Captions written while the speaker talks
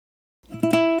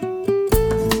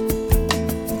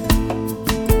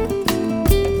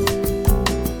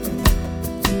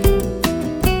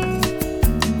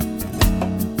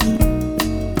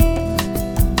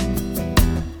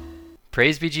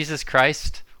Praise be Jesus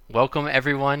Christ. Welcome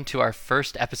everyone to our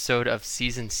first episode of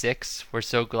season 6. We're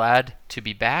so glad to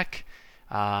be back.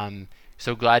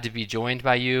 So glad to be joined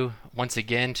by you once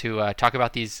again to talk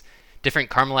about these different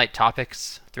Carmelite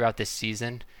topics throughout this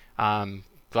season.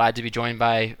 Glad to be joined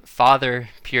by Father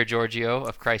Pier Giorgio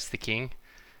of Christ the King.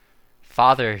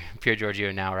 Father Pier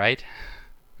Giorgio now, right?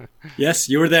 Yes,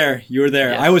 you were there. You were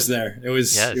there. Yes. I was there. It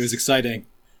was Yes. it was exciting.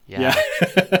 Yeah.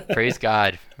 Yeah. Praise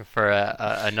God for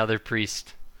another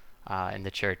priest in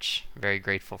the church. Very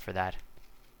grateful for that.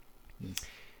 Yes.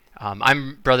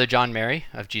 I'm Brother John Mary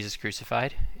of Jesus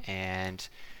Crucified, and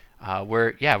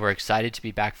we're excited to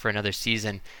be back for another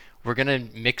season. We're gonna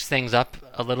mix things up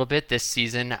a little bit this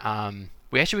season.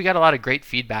 We got a lot of great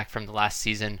feedback from the last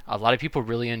season. A lot of people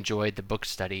really enjoyed the book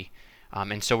study,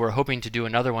 and so we're hoping to do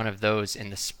another one of those in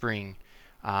the spring.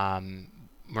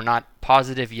 We're not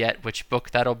positive yet which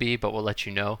book that'll be, but we'll let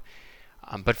you know.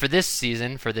 But for this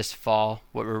season, for this fall,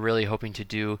 what we're really hoping to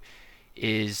do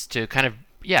is to kind of,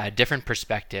 a different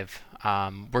perspective.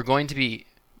 We're going to be,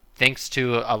 thanks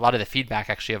to a lot of the feedback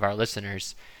actually of our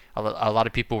listeners, a lot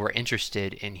of people were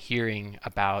interested in hearing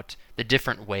about the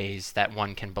different ways that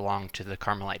one can belong to the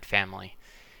Carmelite family.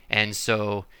 And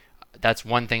so that's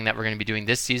one thing that we're going to be doing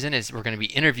this season is we're going to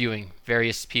be interviewing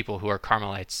various people who are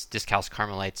Carmelites, Discalced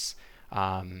Carmelites,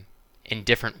 in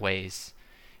different ways,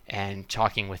 and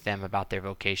talking with them about their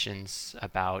vocations,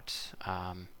 about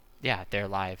their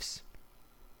lives.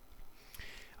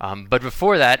 But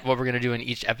before that, what we're going to do in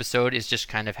each episode is just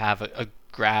kind of have a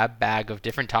grab bag of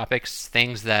different topics,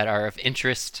 things that are of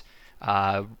interest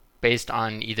based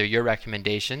on either your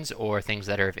recommendations or things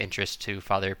that are of interest to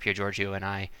Father Pier Giorgio and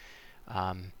I.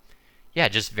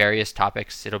 Just various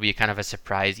topics. It'll be kind of a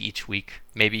surprise each week,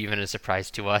 maybe even a surprise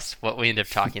to us what we end up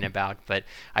talking about, but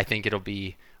I think it'll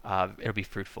be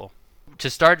fruitful. To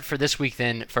start for this week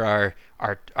then, for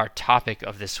our topic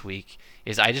of this week,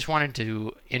 is I just wanted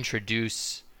to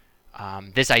introduce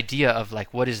this idea of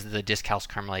like what is the Discalced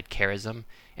Carmelite charism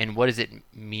and what does it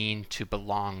mean to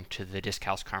belong to the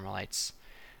Discalced Carmelites.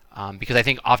 Because I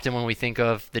think often when we think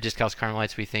of the Discalced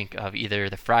Carmelites, we think of either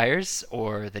the friars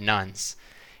or the nuns.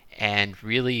 And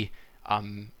really,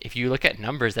 if you look at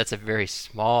numbers, that's a very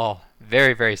small,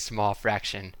 very, very small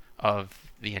fraction of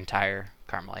the entire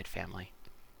Carmelite family.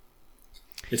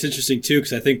 It's interesting too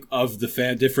because I think of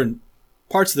the different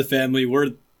parts of the family,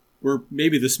 we're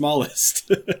maybe the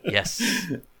smallest. Yes.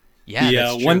 Yeah.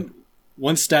 That's true.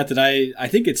 One stat that I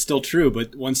think it's still true,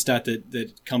 but one stat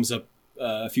that comes up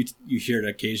you hear it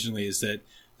occasionally is that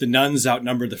the nuns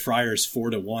outnumber the friars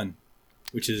 4-1,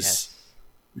 which is. Yes.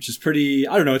 Which is pretty,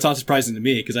 I don't know, it's not surprising to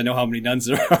me because I know how many nuns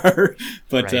there are.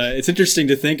 But right. It's interesting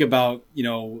to think about,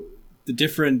 the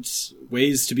different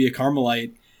ways to be a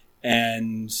Carmelite.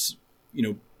 And,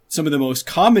 some of the most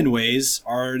common ways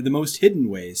are the most hidden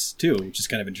ways too, which is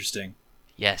kind of interesting.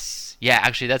 Yes. Yeah,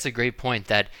 actually, that's a great point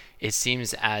that it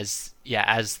seems as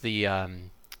the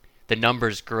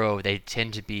numbers grow, they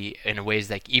tend to be in ways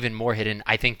like even more hidden.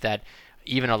 I think that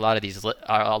even a lot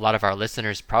of our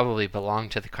listeners probably belong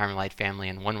to the Carmelite family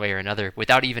in one way or another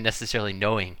without even necessarily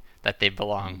knowing that they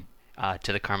belong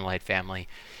to the Carmelite family.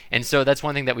 And so that's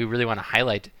one thing that we really want to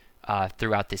highlight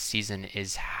throughout this season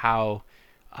is how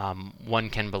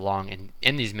one can belong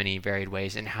in these many varied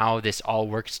ways and how this all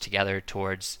works together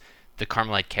towards the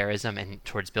Carmelite charism and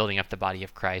towards building up the body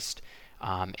of Christ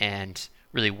and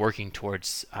really working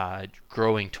towards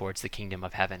growing towards the kingdom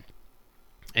of heaven.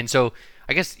 And so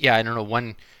I guess, I don't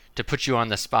know, to put you on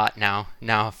the spot now,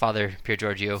 Father Pier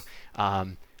Giorgio,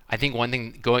 I think one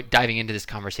thing diving into this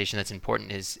conversation that's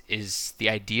important is the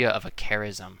idea of a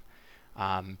charism,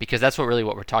 because that's what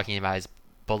we're talking about is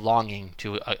belonging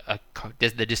to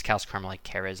the Discalced Carmelite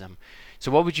charism. So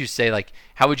what would you say, like,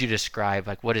 how would you describe,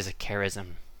 like, what is a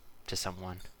charism to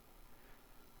someone?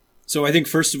 So I think,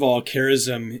 first of all,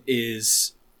 charism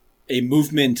is a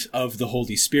movement of the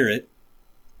Holy Spirit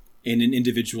in an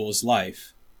individual's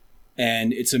life.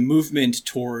 And it's a movement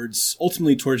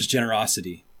ultimately towards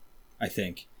generosity, I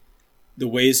think. The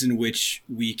ways in which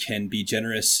we can be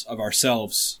generous of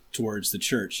ourselves towards the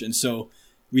church. And so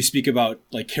we speak about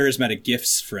like charismatic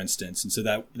gifts, for instance. And so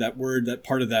that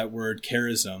part of that word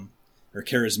charism or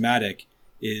charismatic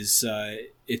is,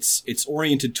 it's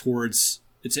oriented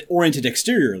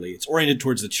exteriorly. It's oriented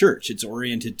towards the church. It's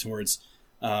oriented towards,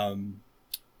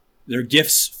 they're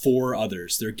gifts for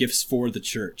others. They're gifts for the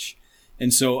church.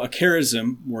 And so a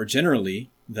charism, more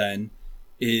generally, then,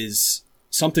 is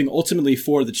something ultimately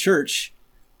for the church,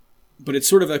 but it's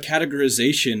sort of a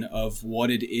categorization of what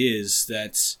it is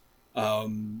that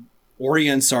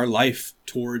orients our life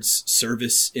towards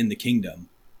service in the kingdom.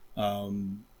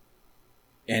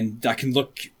 And that can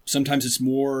look sometimes it's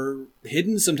more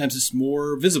hidden, sometimes it's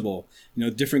more visible.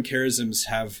 Different charisms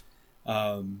have,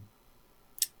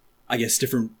 I guess,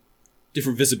 different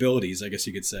visibilities, I guess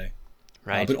you could say.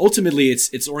 Right. But ultimately,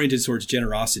 it's oriented towards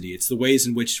generosity. It's the ways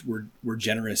in which we're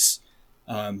generous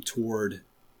toward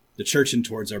the church and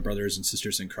towards our brothers and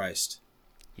sisters in Christ.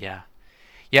 Yeah.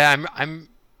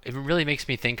 It really makes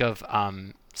me think of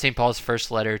St. Paul's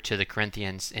first letter to the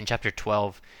Corinthians in chapter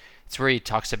 12. It's where he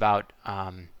talks about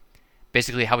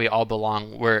basically how we all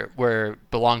belong. We're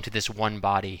belong to this one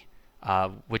body,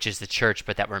 which is the church,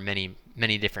 but that we're many,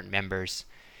 many different members.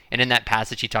 And in that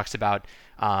passage, he talks about,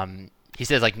 he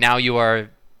says, like, now you are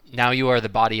the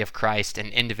body of Christ and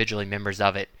individually members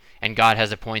of it. And God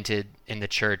has appointed in the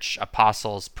church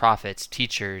apostles, prophets,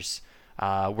 teachers,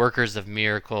 workers of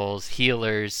miracles,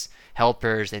 healers,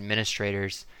 helpers,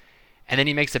 administrators. And then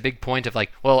he makes a big point of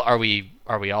like, well, are we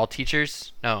all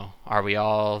teachers? No. Are we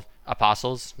all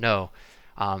apostles? No.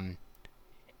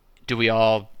 Do we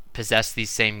all possess these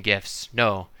same gifts?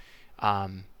 No.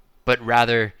 But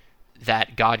rather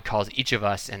that God calls each of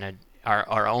us in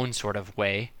our own sort of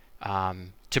way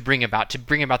to bring about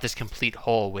this complete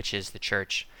whole, which is the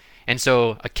church. And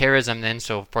so a charism then,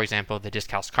 so for example, the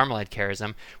Discalced Carmelite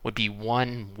charism would be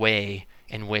one way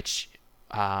in which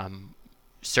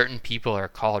certain people are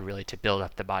called really to build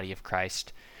up the body of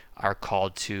Christ, are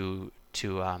called to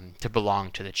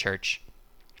belong to the church.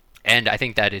 And I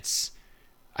think that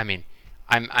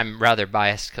I'm rather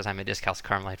biased because I'm a Discalced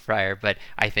Carmelite friar, but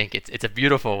I think it's a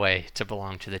beautiful way to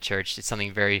belong to the church. It's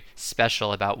something very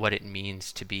special about what it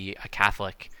means to be a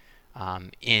Catholic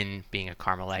in being a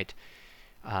Carmelite.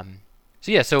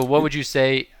 So what would you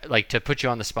say, like, to put you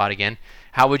on the spot again,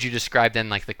 how would you describe then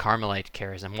like the Carmelite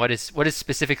charism? What is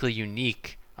specifically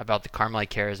unique about the Carmelite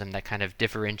charism that kind of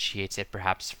differentiates it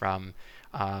perhaps from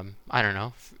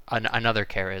another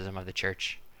charism of the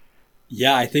church?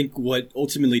 Yeah, I think what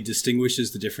ultimately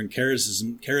distinguishes the different charisms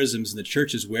in the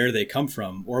church is where they come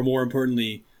from, or more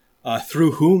importantly,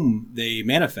 through whom they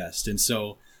manifest. And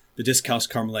so the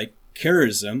Discalced Carmelite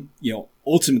charism,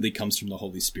 ultimately comes from the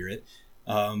Holy Spirit.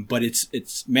 But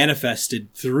it's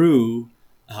manifested through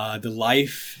the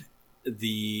life,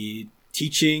 the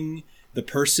teaching, the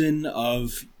person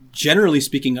of, generally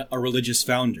speaking, a religious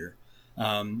founder.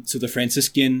 So the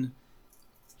Franciscan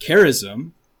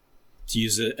charism, to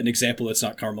use an example that's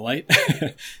not Carmelite,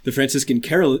 the Franciscan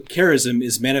charism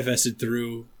is manifested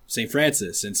through St.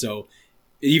 Francis. And so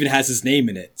it even has his name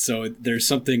in it. So there's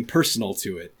something personal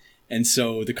to it. And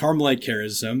so the Carmelite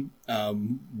charism,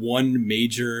 one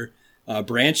major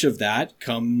branch of that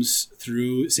comes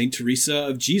through St. Teresa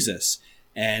of Jesus.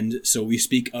 And so we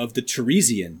speak of the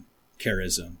Teresian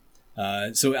charism.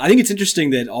 So I think it's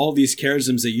interesting that all these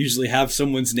charisms, they usually have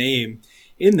someone's name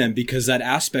in them, because that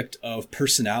aspect of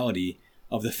personality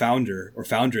of the founder or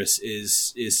foundress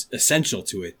is essential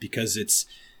to it, because it's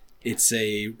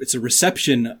a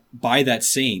reception by that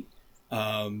saint,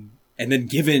 and then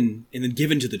given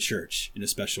to the church in a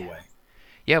special way.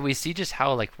 Yeah, we see just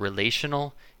how like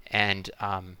relational and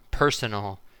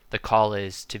personal the call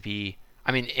is to be,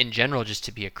 in general, just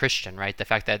to be a Christian, right? The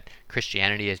fact that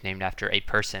Christianity is named after a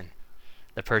person,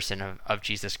 the person of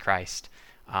Jesus Christ.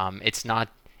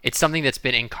 It's something that's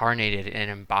been incarnated and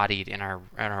embodied in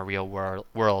our real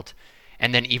world.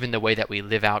 And then even the way that we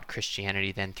live out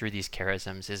Christianity then through these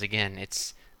charisms is, again,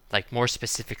 it's like more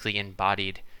specifically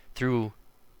embodied through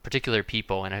particular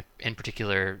people in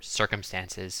particular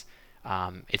circumstances.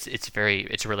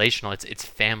 It's relational, it's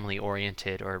family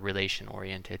oriented or relation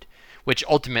oriented, which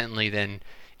ultimately then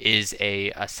is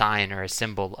a sign or a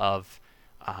symbol of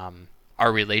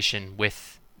our relation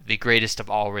with the greatest of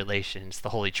all relations, the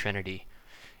Holy Trinity,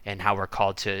 and how we're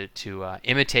called to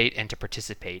imitate and to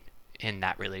participate in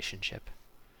that relationship.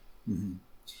 Mm-hmm.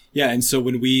 Yeah, and so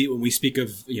when we speak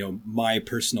of my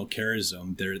personal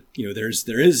charism,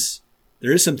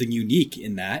 there is something unique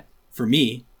in that for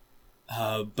me,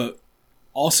 but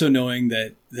also knowing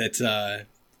that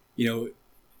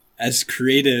as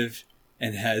creative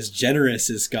and as generous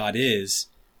as God is,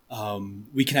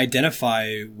 we can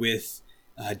identify with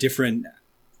different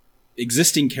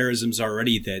existing charisms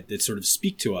already that sort of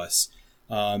speak to us.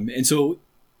 And so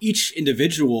each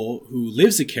individual who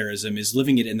lives a charism is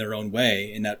living it in their own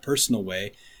way, in that personal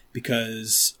way,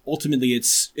 because ultimately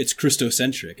it's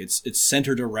Christocentric. It's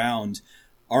centered around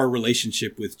our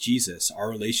relationship with Jesus, our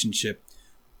relationship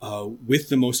with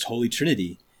the Most Holy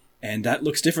Trinity. And that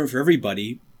looks different for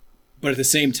everybody. But at the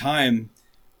same time,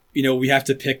 we have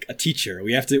to pick a teacher.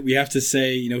 We have to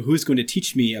say, who's going to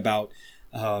teach me about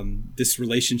this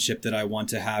relationship that I want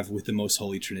to have with the Most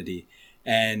Holy Trinity.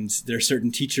 And there are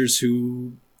certain teachers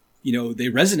who, they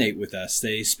resonate with us.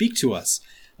 They speak to us.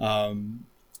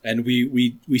 And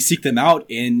we seek them out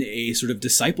in a sort of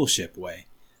discipleship way,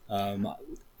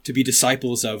 to be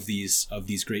disciples of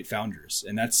these great founders.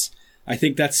 And I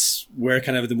think that's where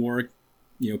kind of the more,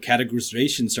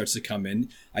 categorization starts to come in,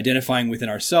 identifying within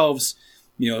ourselves,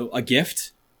 a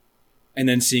gift, and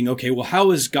then seeing, okay, well,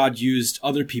 how has God used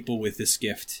other people with this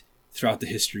gift throughout the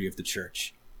history of the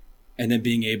church? And then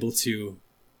being able to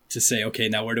say, okay,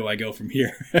 now where do I go from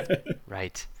here?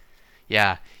 Right.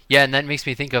 Yeah. Yeah. And that makes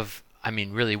me think of,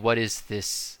 really, what is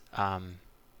this,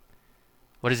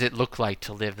 what does it look like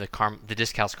to live the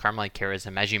Discalced Carmelite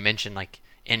charism, as you mentioned, like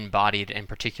embodied in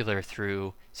particular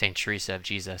through St. Teresa of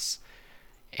Jesus?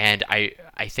 And I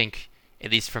think,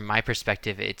 at least from my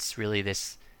perspective, it's really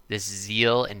this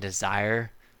zeal and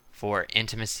desire for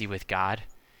intimacy with God,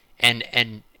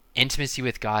 and intimacy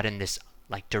with God in this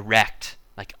like direct,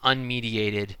 like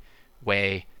unmediated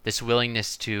way, this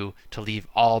willingness to leave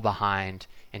all behind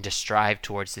and to strive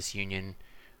towards this union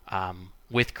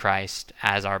with Christ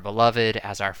as our beloved,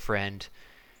 as our friend,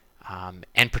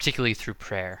 and particularly through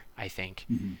prayer. I think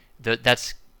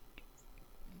that's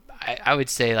I would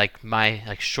say like my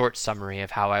short summary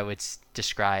of how I would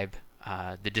describe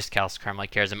the Discalced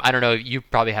Carmelite charism. I don't know, you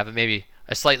probably have maybe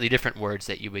a slightly different words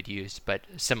that you would use, but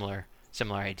similar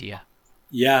idea.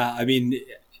 Yeah,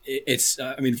 it's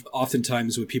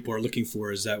oftentimes what people are looking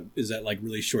for is that like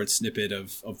really short snippet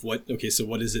of what, okay, so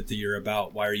what is it that you're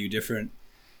about? Why are you different?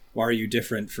 Why are you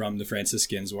different from the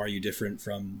Franciscans? Why are you different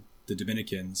from the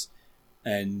Dominicans?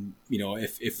 And,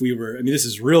 if we were, this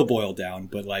is real boiled down,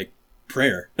 but like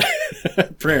prayer,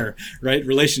 right?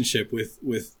 Relationship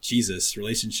with Jesus,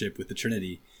 relationship with the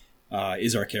Trinity,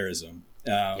 is our charism.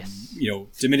 Yes.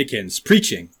 Dominicans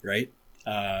preaching, right?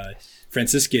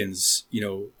 Franciscans,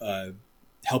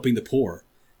 helping the poor,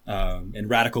 and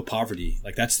radical poverty.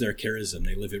 Like that's their charism.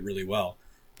 They live it really well.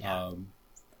 Yeah.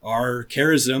 Our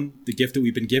charism, the gift that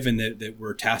we've been given that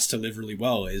we're tasked to live really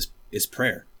well is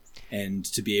prayer, and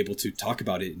to be able to talk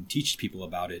about it and teach people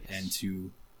about it, and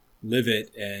to live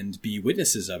it and be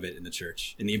witnesses of it in the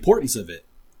church, and the importance of it.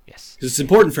 Yes. Because it's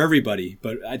important for everybody,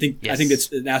 but I think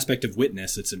it's an aspect of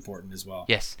witness that's important as well.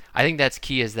 Yes. I think that's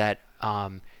key, is that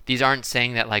these aren't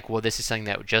saying that like, well, this is something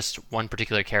that just one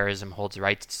particular charism holds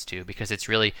rights to, because it's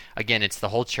really, again, it's the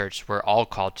whole church. We're all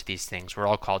called to these things. We're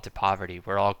all called to poverty.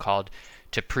 We're all called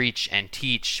to preach and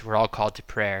teach. We're all called to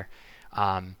prayer.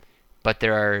 But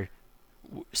there are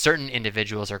certain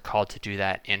individuals are called to do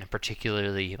that in a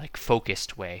particularly like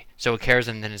focused way. So a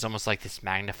charism then is almost like this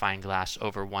magnifying glass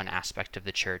over one aspect of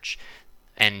the church.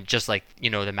 And just like,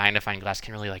 the magnifying glass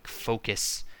can really like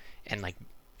focus and like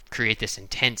create this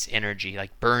intense energy,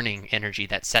 like burning energy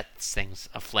that sets things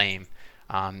aflame.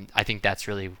 I think that's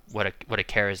really what a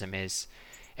charism is.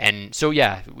 And so,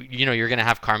 yeah, you're going to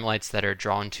have Carmelites that are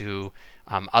drawn to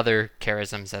other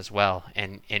charisms as well.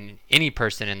 And any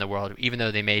person in the world, even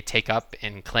though they may take up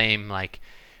and claim, like,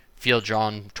 feel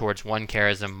drawn towards one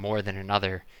charism more than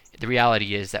another, the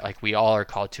reality is that, like, we all are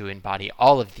called to embody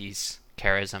all of these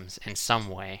charisms in some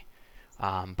way.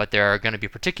 But there are going to be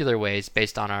particular ways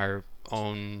based on our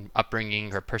own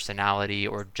upbringing or personality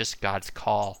or just God's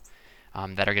call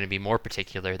that are going to be more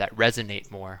particular, that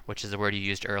resonate more, which is the word you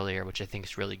used earlier, which I think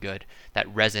is really good, that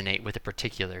resonate with a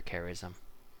particular charism.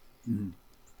 Mm-hmm.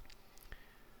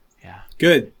 Yeah.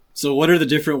 Good. So what are the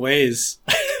different ways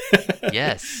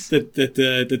yes. that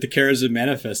the charism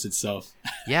manifests itself?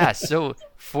 Yeah. So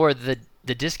for the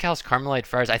Discalced Carmelite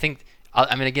friars, I think,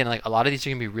 again, like a lot of these are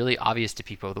going to be really obvious to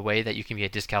people, the way that you can be a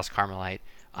Discalced Carmelite.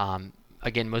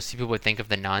 Again, most people would think of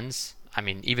the nuns.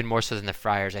 Even more so than the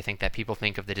friars, I think that people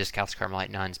think of the Discalced Carmelite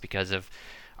nuns because of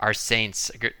our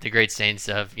saints, the great saints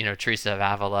of, Teresa of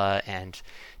Avila and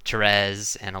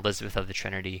Therese and Elizabeth of the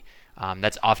Trinity.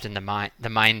 That's often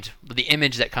the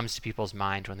image that comes to people's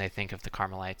mind when they think of the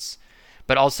Carmelites.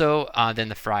 But also then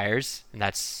the friars, and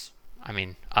that's,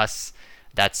 us,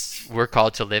 we're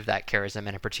called to live that charism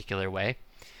in a particular way.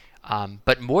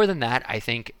 But more than that, I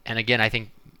think, and again, I think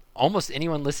almost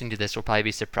anyone listening to this will probably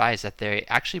be surprised that they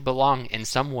actually belong in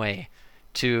some way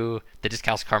to the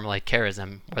Discalced Carmelite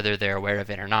charism, whether they're aware of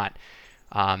it or not.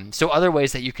 So other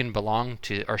ways that you can belong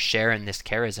to or share in this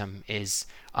charism is,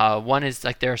 one is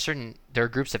like there are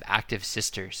groups of active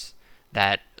sisters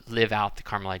that live out the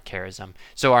Carmelite charism.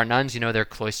 So our nuns, they're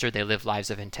cloistered, they live lives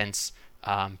of intense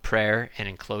prayer and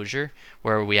enclosure,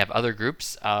 where we have other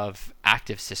groups of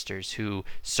active sisters who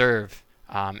serve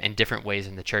in different ways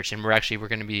in the church. And we're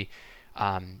going to be,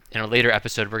 in a later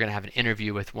episode, we're going to have an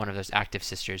interview with one of those active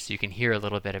sisters, so you can hear a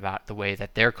little bit about the way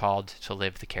that they're called to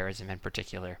live the charism in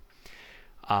particular.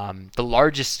 The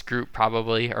largest group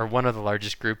probably, or one of the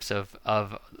largest groups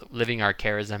of living our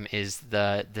charism, is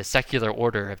the secular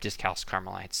order of Discalced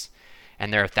Carmelites.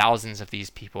 And there are thousands of these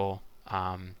people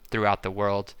throughout the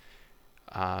world,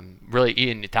 really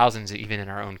even thousands even in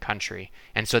our own country.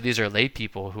 And so these are lay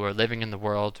people who are living in the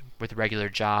world with regular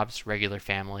jobs, regular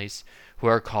families, who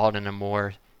are called in a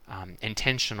more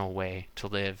intentional way to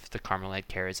live the Carmelite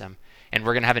charism. And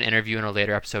we're going to have an interview in a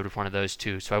later episode with one of those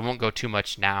too, so I won't go too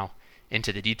much now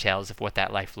into the details of what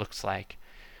that life looks like.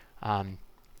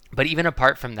 But even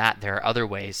apart from that, there are other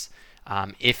ways.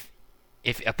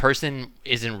 If a person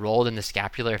is enrolled in the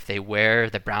scapular, if they wear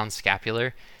the brown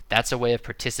scapular, that's a way of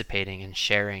participating and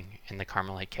sharing in the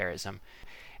Carmelite charism.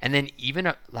 And then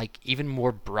even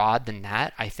more broad than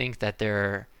that, I think that there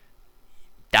are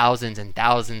thousands and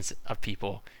thousands of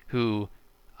people who,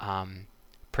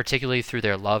 particularly through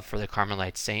their love for the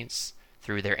Carmelite saints,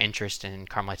 through their interest in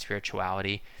Carmelite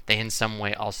spirituality, they in some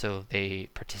way also they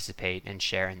participate and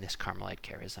share in this Carmelite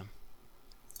charism.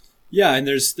 Yeah, and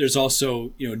there's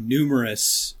also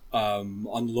numerous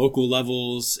on local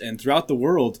levels and throughout the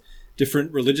world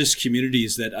different religious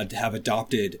communities that have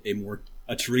adopted a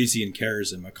Theresian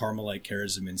charism, a Carmelite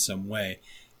charism in some way.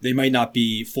 They might not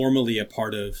be formally a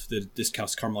part of the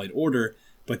Discalced Carmelite order,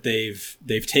 but they've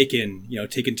taken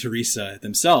Teresa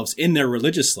themselves in their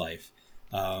religious life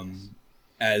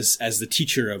as the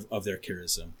teacher of their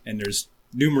charism. And there's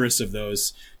numerous of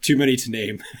those, too many to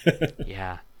name.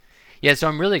 Yeah, so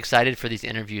I'm really excited for these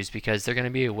interviews because they're going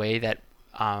to be a way that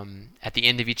at the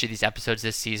end of each of these episodes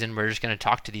this season, we're just going to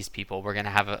talk to these people. We're going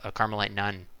to have a Carmelite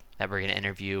nun that we're going to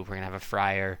interview. We're going to have a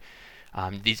friar.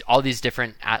 All these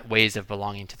different ways of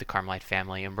belonging to the Carmelite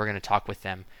family, and we're going to talk with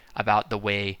them about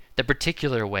the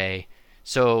particular way.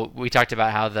 So we talked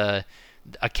about how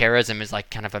a charism is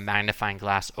like kind of a magnifying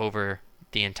glass over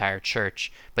the entire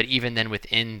church, but even then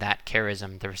within that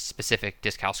charism, the specific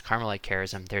Discalced Carmelite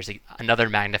charism, there's another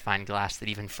magnifying glass that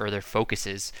even further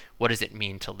focuses what does it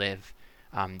mean to live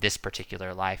this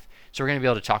particular life. So we're going to be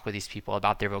able to talk with these people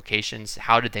about their vocations.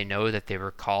 How did they know that they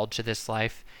were called to this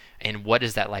life? And what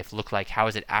does that life look like? How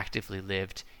is it actively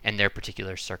lived in their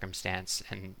particular circumstance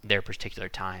and their particular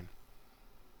time?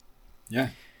 Yeah.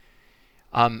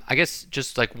 I guess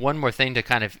just like one more thing to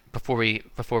kind of before we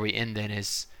end then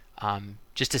is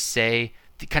just to say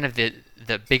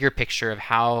the bigger picture of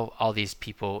how all these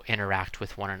people interact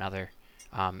with one another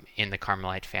in the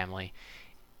Carmelite family,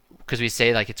 because we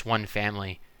say like it's one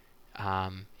family,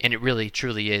 and it really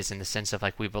truly is in the sense of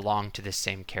like we belong to this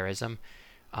same charism.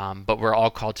 But we're all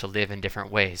called to live in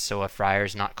different ways. So a friar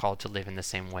is not called to live in the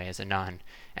same way as a nun,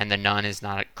 and the nun is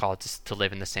not called to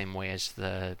live in the same way as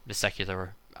the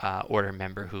secular order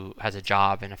member who has a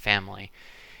job and a family.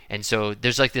 And so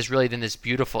there's like this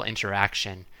beautiful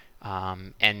interaction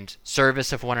and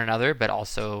service of one another, but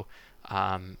also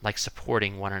like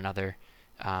supporting one another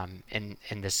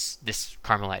in this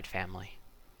Carmelite family.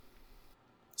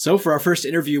 So for our first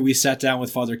interview, we sat down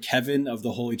with Father Kevin of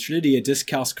the Holy Trinity, a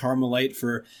Discalced Carmelite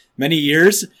for many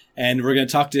years, and we're going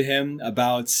to talk to him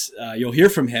about, you'll hear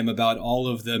from him about all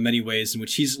of the many ways in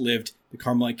which he's lived the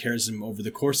Carmelite charism over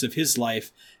the course of his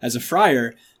life as a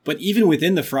friar, but even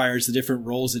within the friars, the different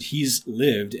roles that he's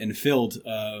lived and filled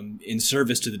in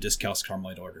service to the Discalced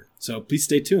Carmelite order. So please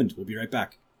stay tuned. We'll be right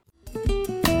back.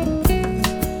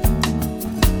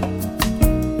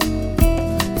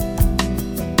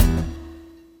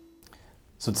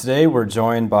 So today we're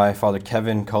joined by Father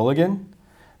Kevin Culligan.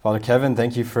 Father Kevin,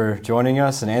 thank you for joining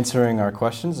us and answering our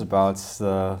questions about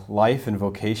the life and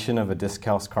vocation of a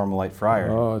Discalced Carmelite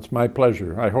friar. Oh, it's my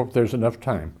pleasure. I hope there's enough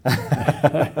time.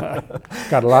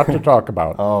 Got a lot to talk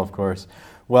about. Oh, of course.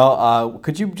 Well,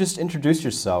 could you just introduce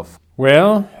yourself?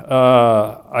 Well,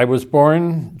 I was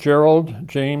born Gerald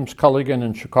James Culligan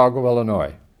in Chicago,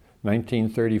 Illinois,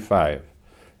 1935,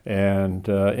 and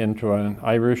into an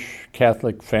Irish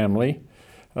Catholic family.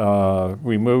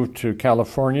 We moved to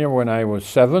California when I was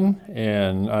 7,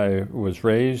 and I was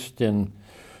raised in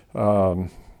the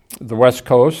West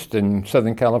Coast in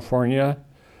Southern California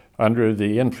under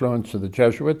the influence of the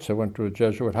Jesuits. I went to a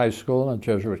Jesuit high school and a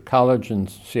Jesuit college in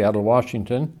Seattle,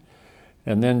 Washington,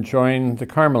 and then joined the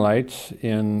Carmelites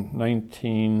in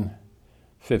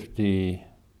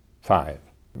 1955.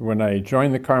 When I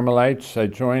joined the Carmelites, I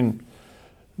joined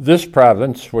this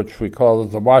province, which we call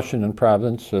the Washington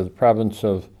province, the province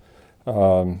of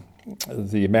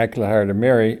the Immaculate Heart of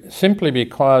Mary, simply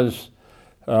because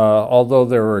although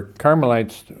there were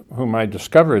Carmelites whom I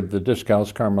discovered, the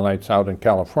Discalced Carmelites out in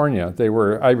California, they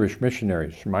were Irish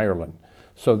missionaries from Ireland,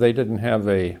 so they didn't have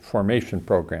a formation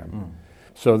program.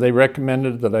 So they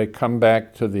recommended that I come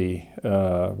back to the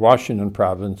Washington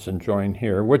province and join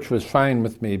here, which was fine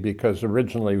with me because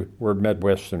originally we're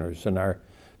Midwesterners and our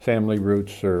family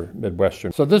roots are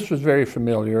Midwestern. So this was very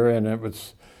familiar, and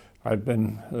I've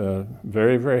been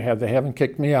very, very happy. They haven't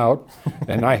kicked me out,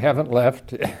 and I haven't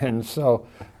left. And so,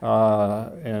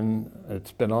 and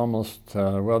it's been almost,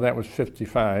 that was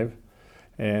 55.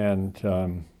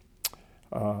 And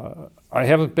I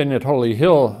haven't been at Holy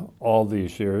Hill all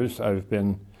these years. I've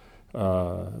been,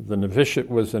 the novitiate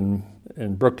was in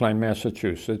Brookline,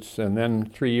 Massachusetts, and then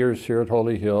 3 years here at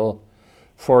Holy Hill,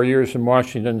 4 years in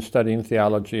Washington studying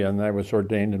theology, and I was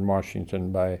ordained in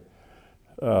Washington by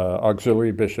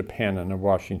Auxiliary Bishop Hannon of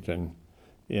Washington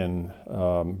in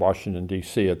Washington,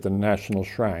 D.C. at the National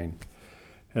Shrine.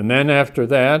 And then after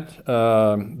that,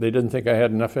 they didn't think I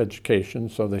had enough education,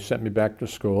 so they sent me back to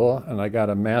school, and I got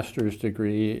a master's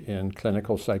degree in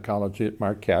clinical psychology at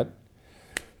Marquette.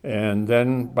 And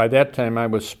then by that time, I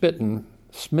was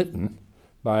smitten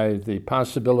by the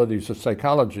possibilities of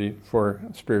psychology for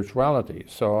spirituality.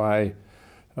 So I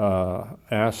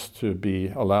asked to be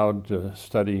allowed to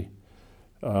study,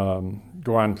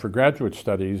 go on for graduate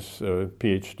studies,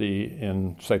 PhD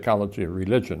in psychology of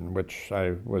religion, which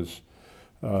I was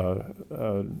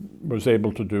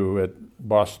able to do at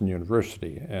Boston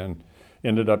University, and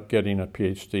ended up getting a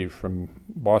PhD from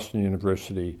Boston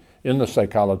University in the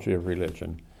psychology of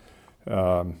religion.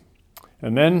 And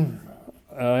then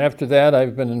after that,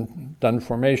 I've done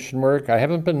formation work. I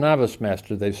haven't been novice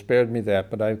master. They've spared me that,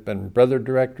 but I've been brother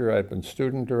director. I've been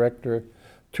student director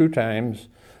 2 times.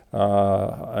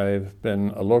 I've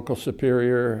been a local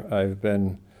superior. I've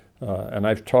been and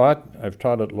I've taught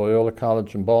at Loyola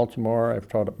College in Baltimore. I've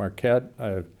taught at Marquette.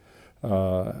 I've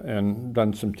and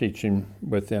done some teaching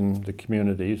within the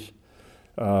communities.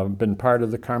 Been part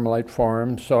of the Carmelite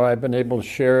Forum, so I've been able to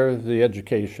share the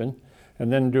education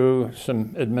and then do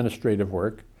some administrative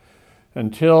work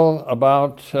until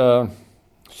about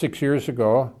 6 years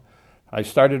ago. I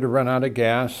started to run out of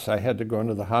gas. I had to go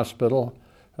into the hospital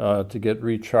to get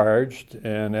recharged,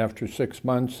 and after 6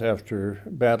 months, after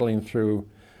battling through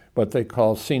what they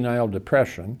call senile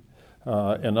depression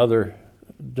and other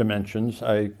dimensions,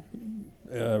 I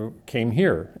came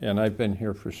here, and I've been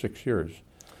here for 6 years.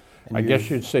 And I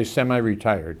guess you'd say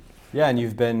semi-retired. Yeah, and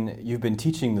you've been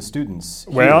teaching the students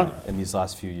in these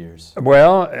last few years.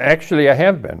 Well, actually, I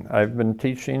have been. I've been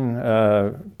teaching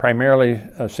primarily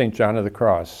St. John of the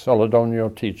Cross. Soledonio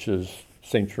teaches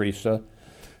St. Teresa,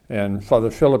 and Father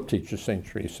Philip teaches St.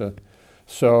 Teresa.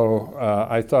 So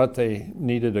I thought they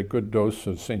needed a good dose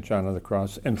of St. John of the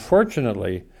Cross. And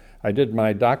fortunately, I did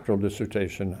my doctoral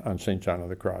dissertation on St. John of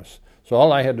the Cross. So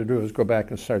all I had to do was go back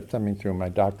and start thumbing through my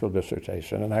doctoral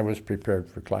dissertation, and I was prepared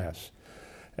for class.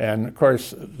 And of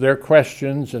course, their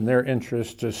questions and their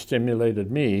interest just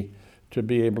stimulated me to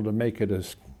be able to make it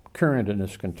as current and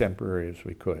as contemporary as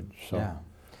we could. So. Yeah.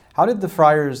 How did the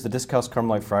friars, the Discalced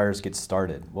Carmelite friars, get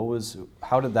started?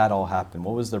 How did that all happen?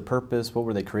 What was their purpose? What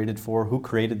were they created for? Who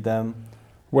created them?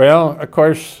 Well, of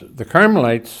course, the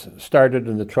Carmelites started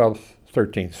in the 12th,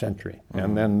 13th century,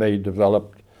 and then they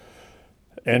developed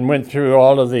and went through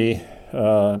all of the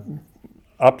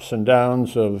ups and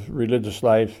downs of religious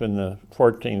life in the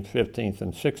 14th, 15th,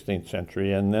 and 16th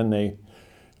century, and then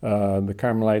the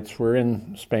Carmelites were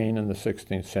in Spain in the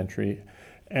 16th century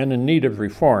and in need of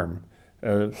reform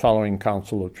following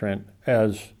Council of Trent,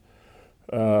 as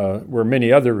were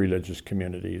many other religious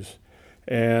communities.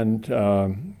 And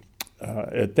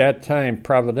at that time,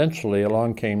 providentially,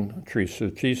 along came Teresa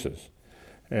of Jesus.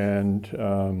 And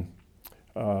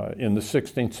in the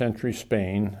 16th century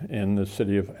Spain, in the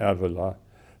city of Avila,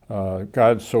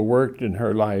 God so worked in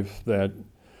her life that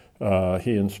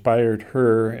he inspired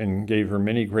her and gave her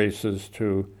many graces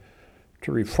to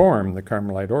reform the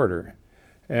Carmelite order,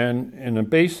 and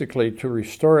basically to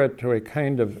restore it to a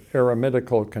kind of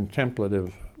eremitical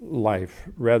contemplative life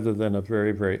rather than a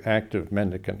very, very active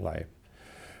mendicant life.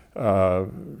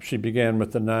 She began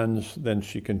with the nuns, then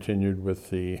she continued with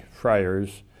the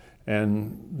friars,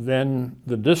 and then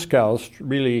the Discalced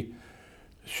really,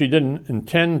 she didn't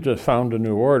intend to found a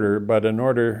new order, but in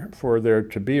order for there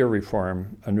to be a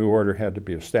reform, a new order had to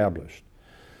be established.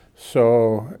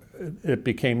 So it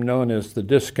became known as the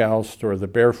Discalced, or the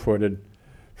barefooted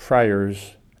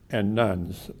friars and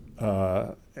nuns,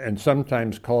 and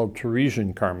sometimes called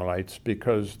Teresian Carmelites,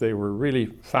 because they were really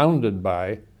founded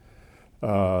by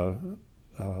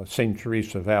St.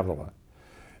 Teresa of Avila.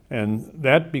 And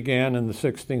that began in the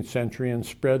 16th century and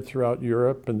spread throughout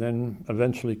Europe, and then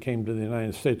eventually came to the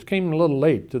United States. Came a little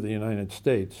late to the United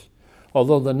States,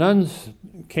 although the nuns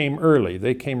came early.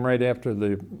 They came right after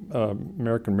the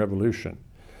American Revolution.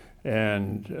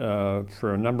 And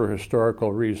for a number of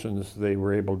historical reasons, they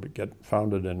were able to get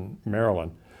founded in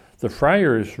Maryland. The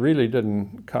Friars really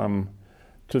didn't come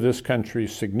to this country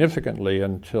significantly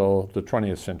until the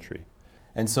 20th century.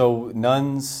 And so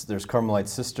nuns, there's Carmelite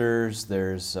sisters,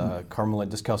 there's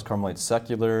Discalced Carmelite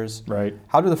seculars. Right.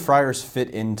 How do the friars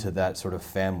fit into that sort of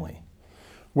family?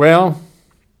 Well,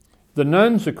 the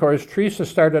nuns, of course, Teresa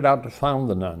started out to found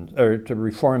the nuns, or to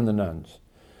reform the nuns.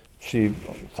 She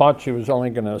thought she was only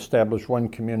going to establish one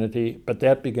community, but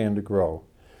that began to grow.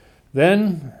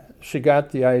 Then she got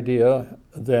the idea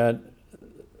that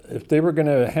if they were going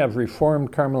to have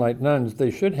reformed Carmelite nuns,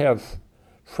 they should have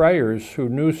friars who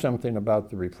knew something about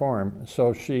the reform.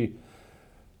 So she,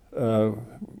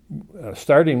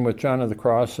 starting with John of the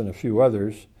Cross and a few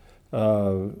others,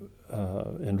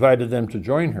 invited them to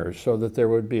join her so that there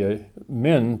would be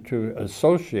men to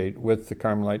associate with the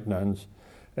Carmelite nuns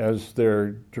as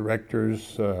their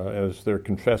directors, as their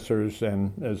confessors,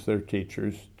 and as their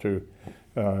teachers to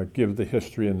give the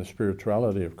history and the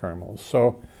spirituality of Carmel.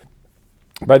 So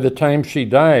by the time she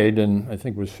died, in I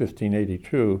think it was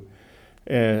 1582,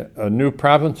 a new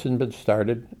province had been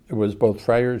started. It was both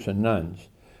friars and nuns,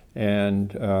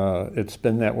 and it's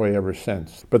been that way ever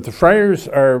since. But the friars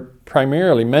are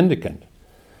primarily mendicant,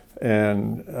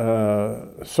 and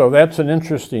so that's an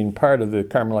interesting part of the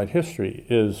Carmelite history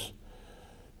is,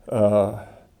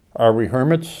 are we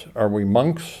hermits? Are we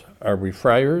monks? Are we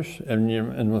friars? And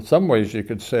in some ways you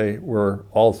could say we're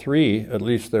all three. At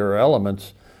least there are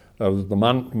elements of the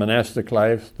monastic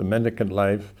life, the mendicant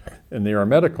life, and the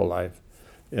eremitical life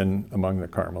among the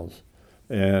Carmels.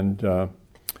 And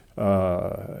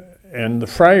the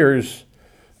friars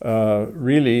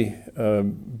really,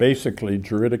 basically,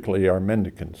 juridically, are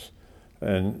mendicants.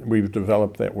 And we've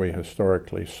developed that way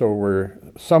historically. So we're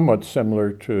somewhat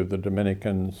similar to the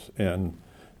Dominicans and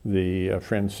the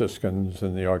Franciscans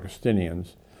and the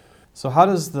Augustinians. So how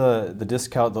does the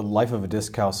life of a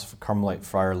Discalced Carmelite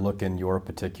friar look in your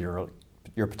particular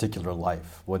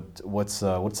life? What's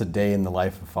a day in the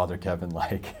life of Father Kevin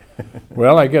like?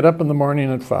 Well, I get up in the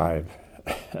morning at 5.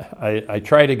 I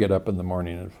try to get up in the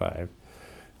morning at 5.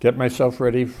 Get myself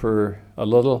ready for a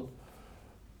little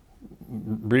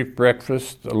brief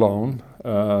breakfast alone,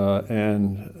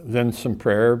 and then some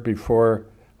prayer before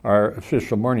our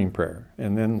official morning prayer,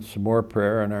 and then some more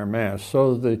prayer in our Mass.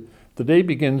 So the day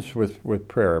begins with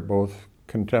prayer, both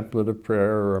contemplative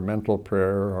prayer or mental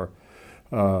prayer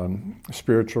or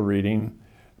spiritual reading,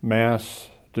 Mass,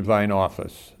 divine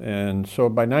office. And so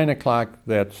by 9 o'clock,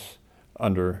 that's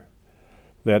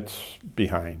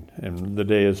behind, and the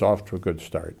day is off to a good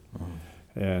start.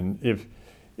 Mm-hmm. And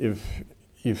if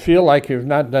you feel like you've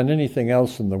not done anything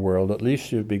else in the world, at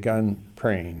least you've begun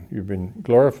praying. You've been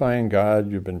glorifying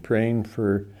God, you've been praying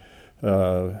for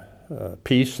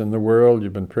peace in the world,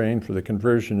 you've been praying for the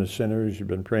conversion of sinners, you've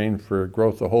been praying for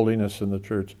growth of holiness in the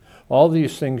church. All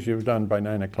these things you've done by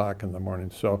 9 o'clock in the morning.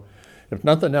 So if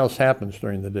nothing else happens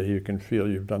during the day, you can feel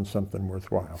you've done something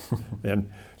worthwhile and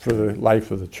for the life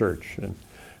of the church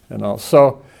and all.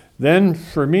 So then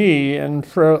for me, and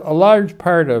for a large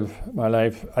part of my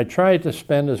life, I try to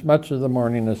spend as much of the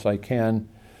morning as I can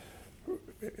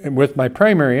with my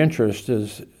primary interest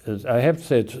is I have to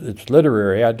say it's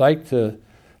literary. I'd like to,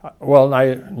 well,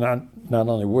 I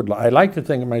like to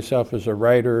think of myself as a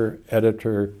writer,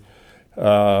 editor,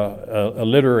 a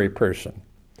literary person.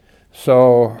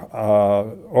 So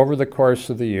over the course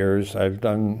of the years, I've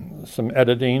done some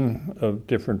editing of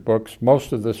different books,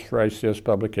 most of this for ICS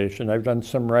publication. I've done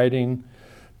some writing,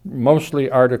 mostly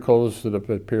articles that have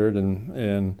appeared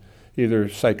in either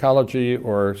psychology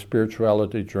or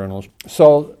spirituality journals.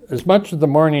 So as much of the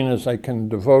morning as I can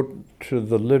devote to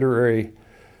the literary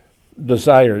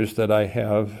desires that I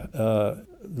have, the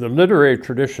literary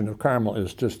tradition of Carmel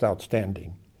is just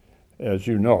outstanding, as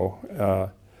you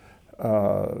know.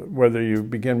 Whether you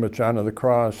begin with John of the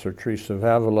Cross or Teresa of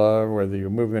Avila, whether you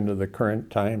move into the current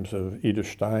times of Edith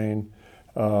Stein,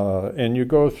 and you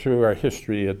go through our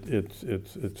history,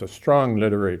 it's a strong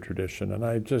literary tradition, and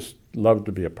I just love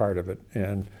to be a part of it,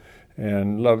 and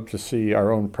love to see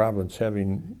our own province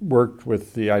having worked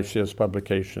with the ICS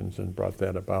publications and brought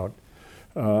that about.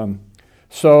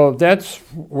 So that's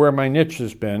where my niche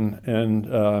has been,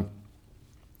 and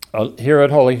here at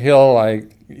Holy Hill, I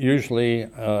usually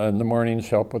in the mornings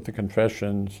help with the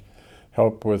confessions,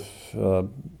 help with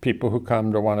people who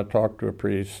come to want to talk to a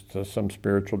priest, some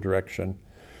spiritual direction.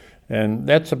 And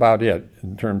that's about it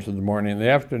in terms of the morning. In the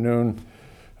afternoon,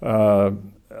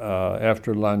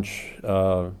 after lunch,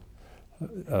 a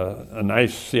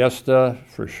nice siesta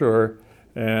for sure,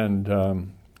 and a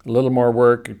little more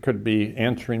work. It could be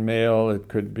answering mail, it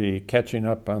could be catching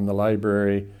up on the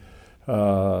library,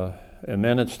 And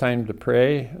then it's time to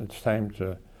pray, it's time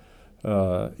to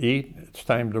eat, it's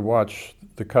time to watch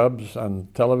the Cubs on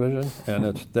television, and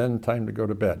it's then time to go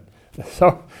to bed.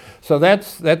 So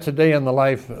that's a day in the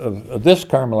life of this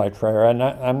Carmelite friar.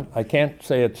 And I can't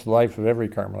say it's the life of every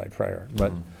Carmelite friar,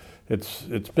 but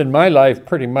it's been my life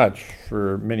pretty much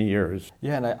for many years.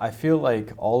 Yeah, and I feel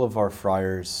like all of our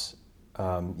friars,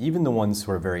 even the ones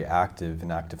who are very active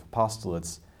in active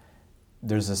apostolates,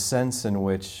 there's a sense in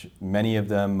which many of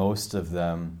them, most of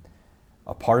them,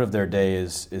 a part of their day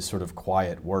is sort of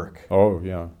quiet work. Oh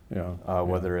yeah.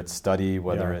 Whether it's study,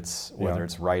 whether it's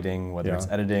writing, whether it's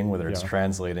editing, whether it's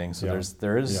translating. So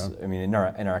there is. I mean, in our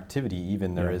activity,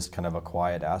 even there is kind of a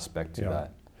quiet aspect to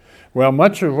that. Well,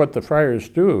 much of what the friars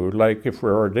do, like if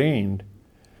we're ordained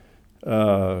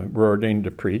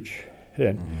to preach,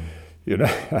 and you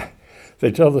know,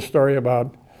 they tell the story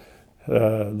about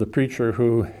the preacher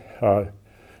who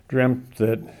dreamt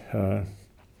that.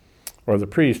 Or the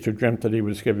priest who dreamt that he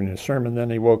was giving a sermon,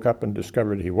 then he woke up and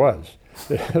discovered he was.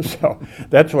 So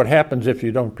that's what happens if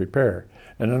you don't prepare.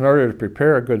 And in order to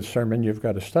prepare a good sermon, you've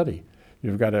got to study.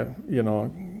 You've got to,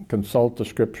 consult the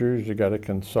scriptures. You've got to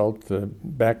consult the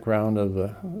background of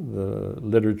the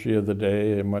liturgy of the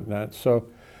day and whatnot. So,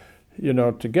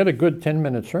 to get a good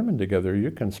 10-minute sermon together, you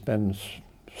can spend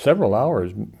several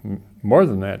hours, more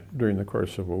than that, during the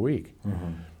course of a week.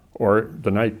 Or the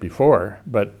night before,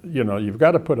 but you've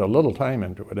got to put a little time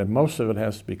into it, and most of it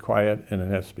has to be quiet and it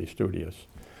has to be studious.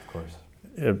 Of course.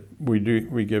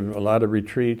 We give a lot of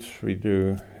retreats, we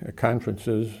do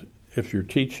conferences. If you're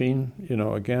teaching,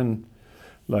 again,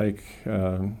 like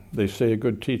they say, a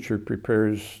good teacher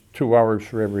prepares 2 hours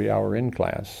for every hour in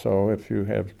class. So if you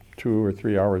have 2 or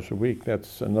 3 hours a week,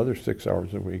 that's another 6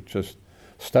 hours a week just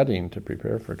studying to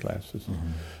prepare for classes.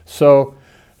 So.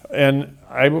 And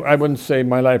I wouldn't say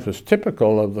my life is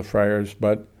typical of the friars,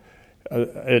 but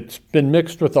it's been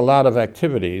mixed with a lot of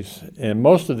activities, and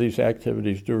most of these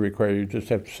activities do require you just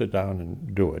have to sit down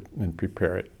and do it and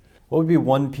prepare it. What would be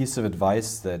one piece of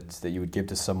advice that you would give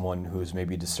to someone who's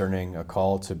maybe discerning a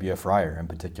call to be a friar in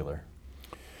particular?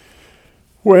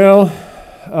 Well,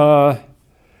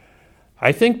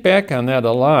 I think back on that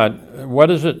a lot.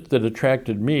 What is it that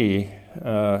attracted me,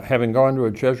 having gone to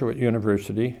a Jesuit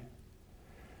university,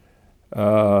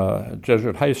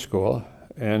 Jesuit high school,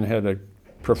 and had a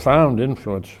profound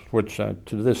influence, which to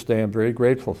this day I'm very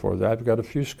grateful for. I've got a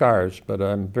few scars, but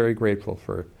I'm very grateful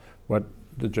for what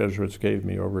the Jesuits gave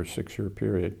me over a 6-year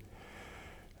period.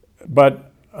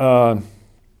 But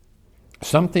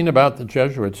something about the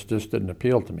Jesuits just didn't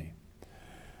appeal to me.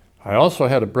 I also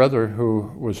had a brother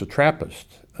who was a Trappist.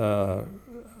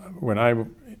 When I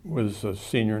was a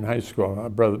senior in high school, a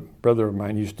brother of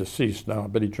mine, he's deceased now,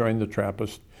 but he joined the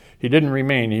Trappist. He didn't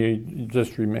remain, he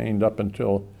just remained up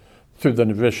until through the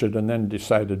novitiate and then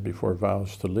decided before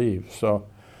vows to leave. So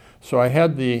I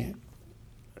had the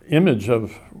image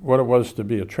of what it was to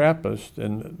be a Trappist,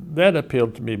 and that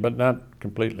appealed to me, but not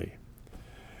completely.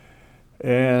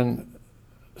 And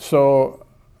so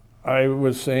I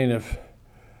was saying, if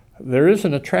there is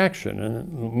an attraction,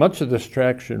 and much of this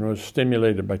attraction was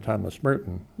stimulated by Thomas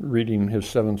Merton, reading his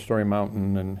Seven-Storey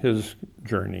Mountain and his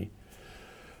journey.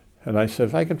 And I said,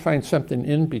 if I could find something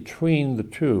in between the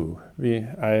two.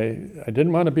 I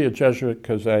didn't want to be a Jesuit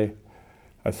because I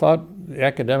thought the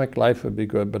academic life would be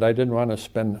good, but I didn't want to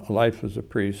spend a life as a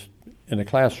priest in a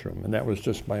classroom, and that was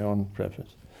just my own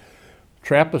preference.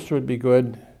 Trappist would be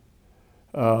good,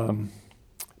 but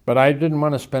I didn't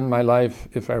want to spend my life,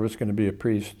 if I was going to be a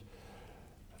priest,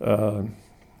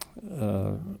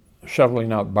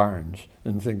 shoveling out barns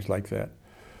and things like that.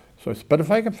 But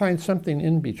if I could find something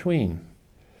in between,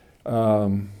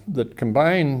 that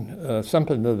combine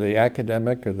something of the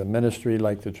academic or the ministry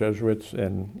like the Jesuits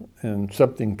and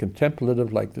something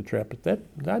contemplative like the Trappist,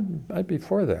 I'd be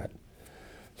for that.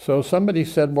 So somebody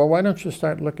said, well, why don't you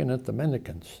start looking at the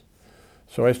Dominicans?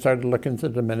 So I started looking at the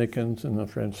Dominicans and the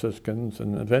Franciscans,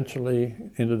 and eventually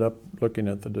ended up looking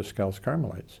at the Discalced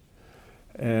Carmelites.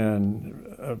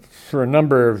 And for a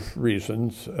number of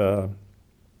reasons,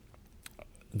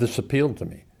 this appealed to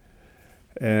me.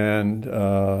 And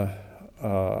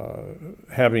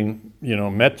having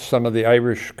met some of the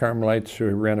Irish Carmelites who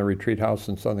ran a retreat house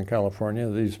in Southern California,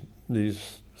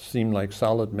 these seemed like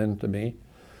solid men to me.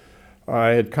 I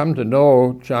had come to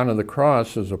know John of the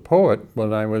Cross as a poet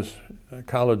when I was a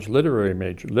college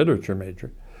literature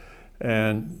major,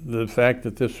 and the fact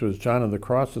that this was John of the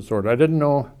Cross's order, I didn't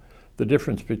know the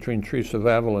difference between Teresa of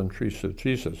Avila and Teresa of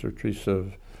Jesus, or Teresa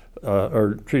of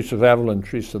Avila and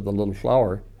Teresa of the Little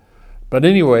Flower. But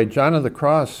anyway, John of the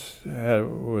Cross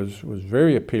was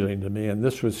very appealing to me, and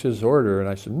this was his order, and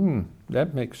I said,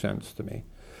 that makes sense to me.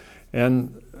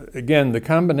 And again, the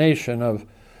combination of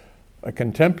a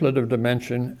contemplative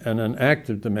dimension and an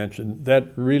active dimension, that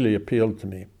really appealed to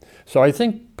me. So I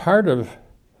think part of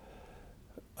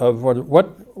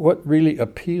what really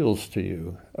appeals to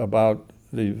you about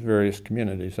the various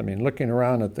communities, I mean, looking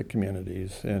around at the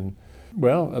communities, and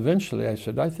well, eventually I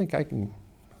said, I think I can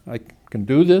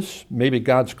do this. Maybe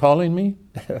God's calling me.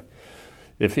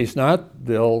 If he's not,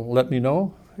 they'll let me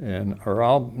know, or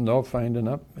I'll know finding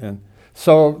up. And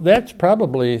so that's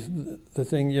probably the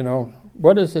thing,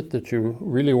 what is it that you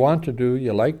really want to do,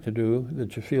 you like to do,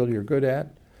 that you feel you're good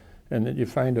at, and that you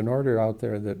find an order out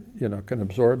there that, can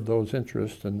absorb those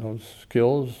interests and those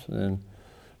skills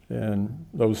and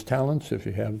those talents if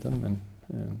you have them.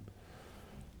 And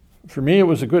for me, it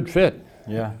was a good fit.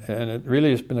 Yeah. And it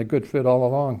really has been a good fit all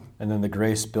along. And then the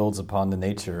grace builds upon the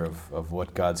nature of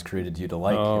what God's created you to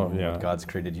like and what God's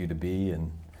created you to be.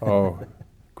 And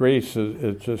grace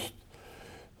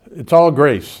it's all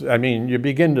grace. I mean, you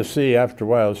begin to see after a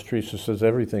while, as Teresa says,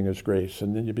 everything is grace.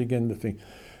 And then you begin to think,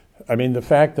 I mean, the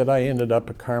fact that I ended up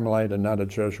a Carmelite and not a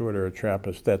Jesuit or a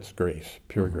Trappist, that's grace,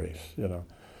 pure grace,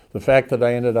 The fact that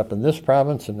I ended up in this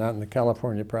province and not in the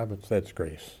California province, that's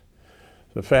grace.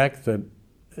 The fact that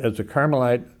as a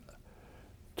Carmelite,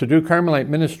 to do Carmelite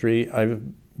ministry, I've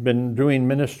been doing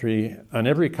ministry on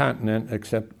every continent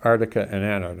except Antarctica and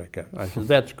Antarctica. I said,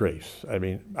 that's grace. I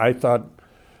mean, I thought,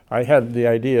 I had the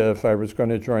idea if I was going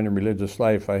to join a religious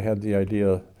life, I had the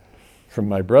idea from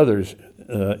my brother's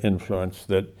influence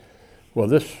that,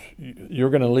 well, you're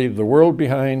going to leave the world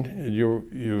behind.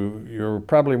 You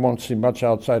probably won't see much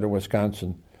outside of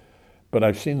Wisconsin, but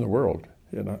I've seen the world.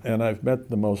 And I've met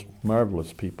the most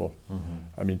marvelous people. Mm-hmm.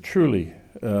 I mean, truly,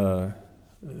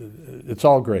 it's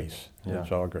all grace. Yeah.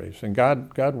 It's all grace. And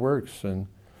God works. And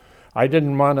I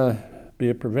didn't want to be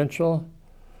a provincial.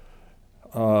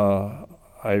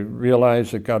 I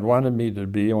realized that God wanted me to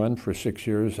be one for 6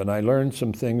 years, and I learned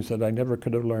some things that I never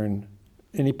could have learned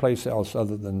anyplace else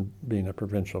other than being a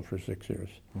provincial for 6 years.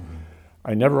 Mm-hmm.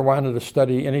 I never wanted to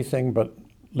study anything but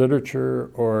literature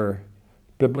or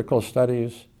biblical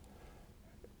studies.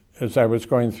 As I was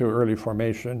going through early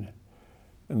formation,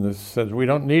 and this says, we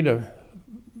don't need a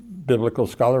biblical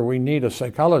scholar, we need a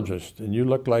psychologist. And you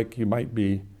look like you might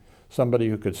be somebody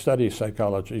who could study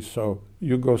psychology, so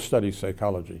you go study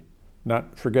psychology,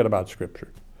 not forget about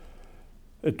Scripture.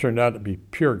 It turned out to be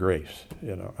pure grace.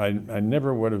 I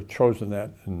never would have chosen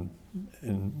that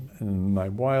in my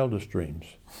wildest dreams.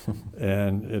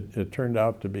 And it turned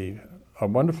out to be a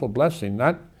wonderful blessing,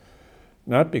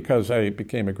 not because I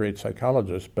became a great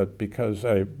psychologist, but because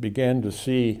I began to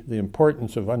see the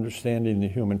importance of understanding the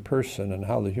human person and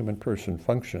how the human person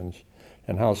functions,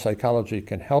 and how psychology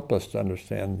can help us to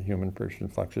understand the human person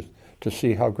functions, to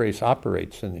see how grace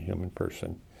operates in the human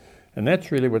person. And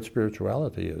that's really what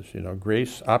spirituality is,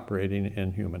 grace operating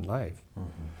in human life.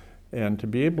 Mm-hmm. And to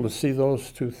be able to see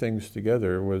those two things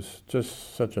together was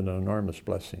just such an enormous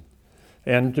blessing.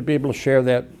 And to be able to share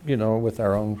that, with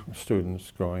our own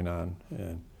students going on.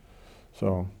 And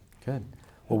so. Good.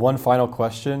 Well, one final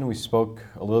question. We spoke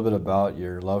a little bit about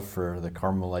your love for the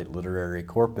Carmelite literary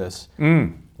corpus.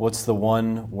 What's the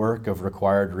one work of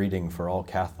required reading for all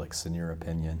Catholics, in your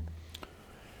opinion?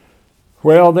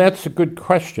 Well, that's a good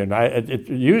question.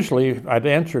 Usually I'd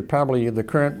answer probably the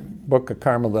current Book of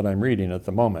Carmel that I'm reading at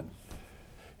the moment.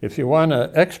 If you want an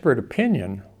expert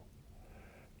opinion,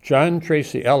 John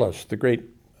Tracy Ellis, the great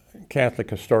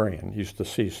Catholic historian, he's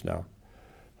deceased now,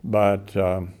 but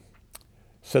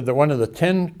said that one of the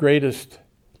 10 greatest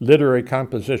literary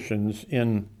compositions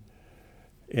in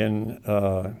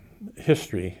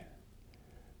history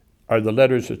are the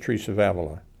letters of Teresa of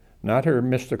Avila. Not her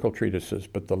mystical treatises,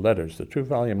 but the letters, the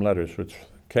 2-volume letters, which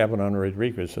Kavanaugh and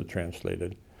Rodriguez have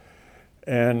translated.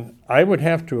 And I would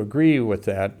have to agree with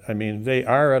that. I mean, they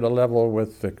are at a level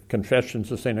with the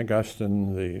Confessions of St.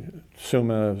 Augustine, the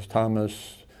Summa of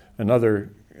Thomas, and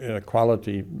other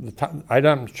quality. I'm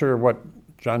not sure what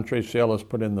John Tracy Ellis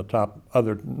put in the top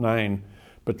other 9,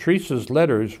 but Teresa's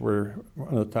letters were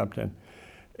one of the top 10.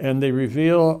 And they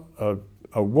reveal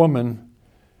a woman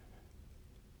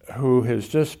who has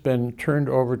just been turned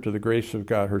over to the grace of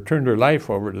God, turned her life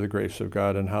over to the grace of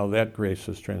God, and how that grace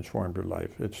has transformed her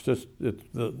life.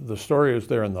 The story is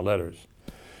there in the letters.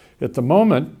 At the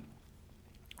moment,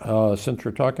 since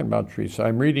we're talking about Teresa,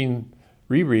 I'm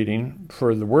rereading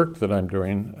for the work that I'm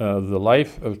doing, the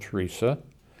life of Teresa,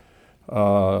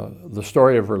 the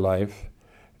story of her life,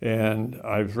 and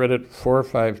I've read it 4 or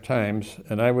 5 times,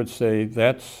 and I would say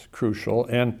that's crucial.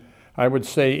 And I would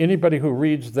say anybody who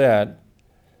reads that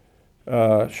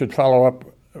should follow up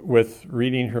with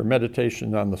reading her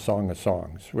meditation on the Song of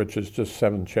Songs, which is just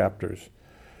 7 chapters.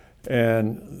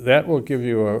 And that will give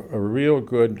you a real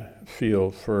good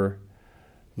feel for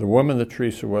the woman that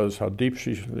Teresa was, how deep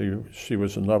she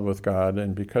was in love with God,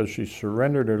 and because she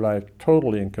surrendered her life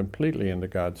totally and completely into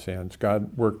God's hands,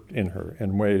 God worked in her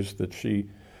in ways that she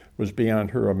was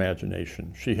beyond her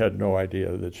imagination. She had no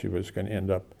idea that she was going to end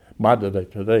up Madre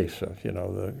Teresa,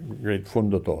 the great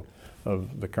fundator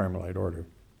of the Carmelite order.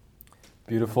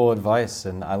 Beautiful advice,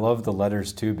 and I love the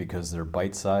letters too because they're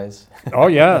bite-sized. Oh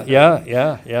yeah.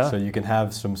 So you can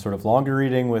have some sort of longer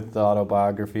reading with the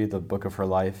autobiography, the book of her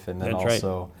life, and then That's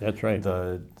right.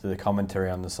 the commentary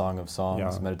on the Song of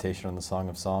Songs, meditation on the Song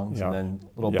of Songs, and then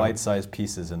little bite-sized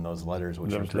pieces in those letters,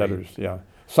 which are great. Letters, yeah.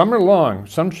 Some are long.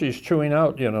 Some she's chewing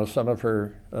out, some of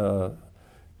her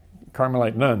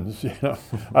Carmelite nuns.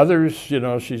 Others,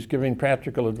 she's giving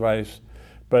practical advice.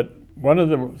 But one of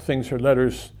the things her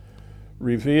letters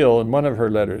reveal in one of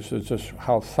her letters is just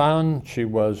how fond she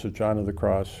was of John of the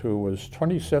Cross, who was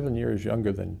 27 years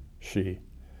younger than she.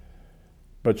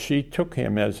 But she took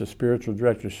him as a spiritual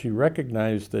director. She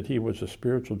recognized that he was a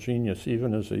spiritual genius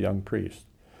even as a young priest.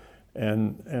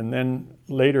 And then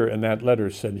later in that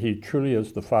letter said, he truly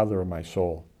is the father of my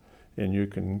soul. And you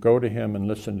can go to him and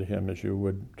listen to him as you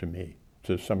would to me,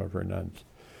 to some of her nuns.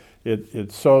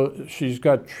 So she's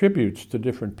got tributes to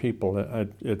different people.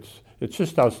 It's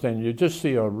just outstanding. You just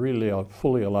see a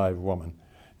fully alive woman,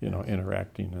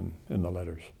 interacting in the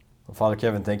letters. Well, Father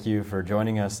Kevin, thank you for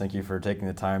joining us. Thank you for taking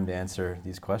the time to answer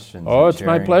these questions. Oh, it's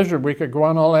my pleasure. We could go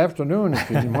on all afternoon if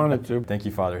you wanted to. Thank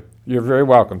you, Father. You're very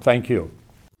welcome. Thank you.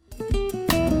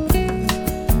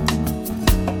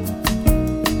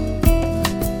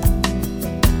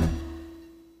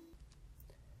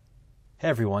 Hey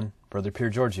everyone, Brother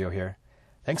Pier Giorgio here.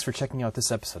 Thanks for checking out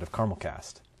this episode of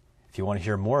Carmelcast. If you want to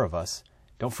hear more of us,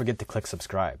 don't forget to click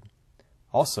subscribe.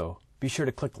 Also, be sure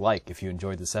to click like if you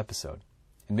enjoyed this episode,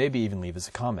 and maybe even leave us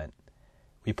a comment.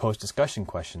 We post discussion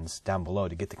questions down below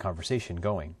to get the conversation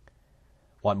going.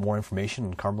 Want more information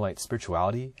on Carmelite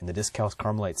spirituality and the Discalced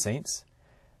Carmelite saints?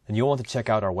 Then you'll want to check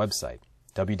out our website,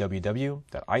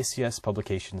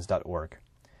 www.icspublications.org.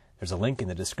 There's a link in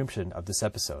the description of this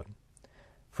episode.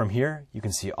 From here, you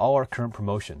can see all our current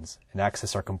promotions and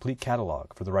access our complete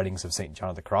catalog for the writings of St. John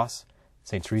of the Cross,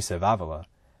 St. Teresa of Avila,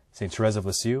 St. Therese of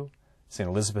Lisieux, St.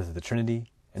 Elizabeth of the Trinity,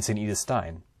 and St. Edith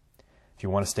Stein. If you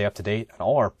want to stay up to date on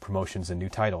all our promotions and new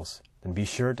titles, then be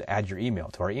sure to add your email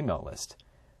to our email list.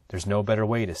 There's no better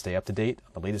way to stay up to date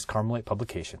on the latest Carmelite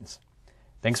publications.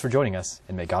 Thanks for joining us,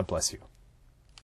 and may God bless you.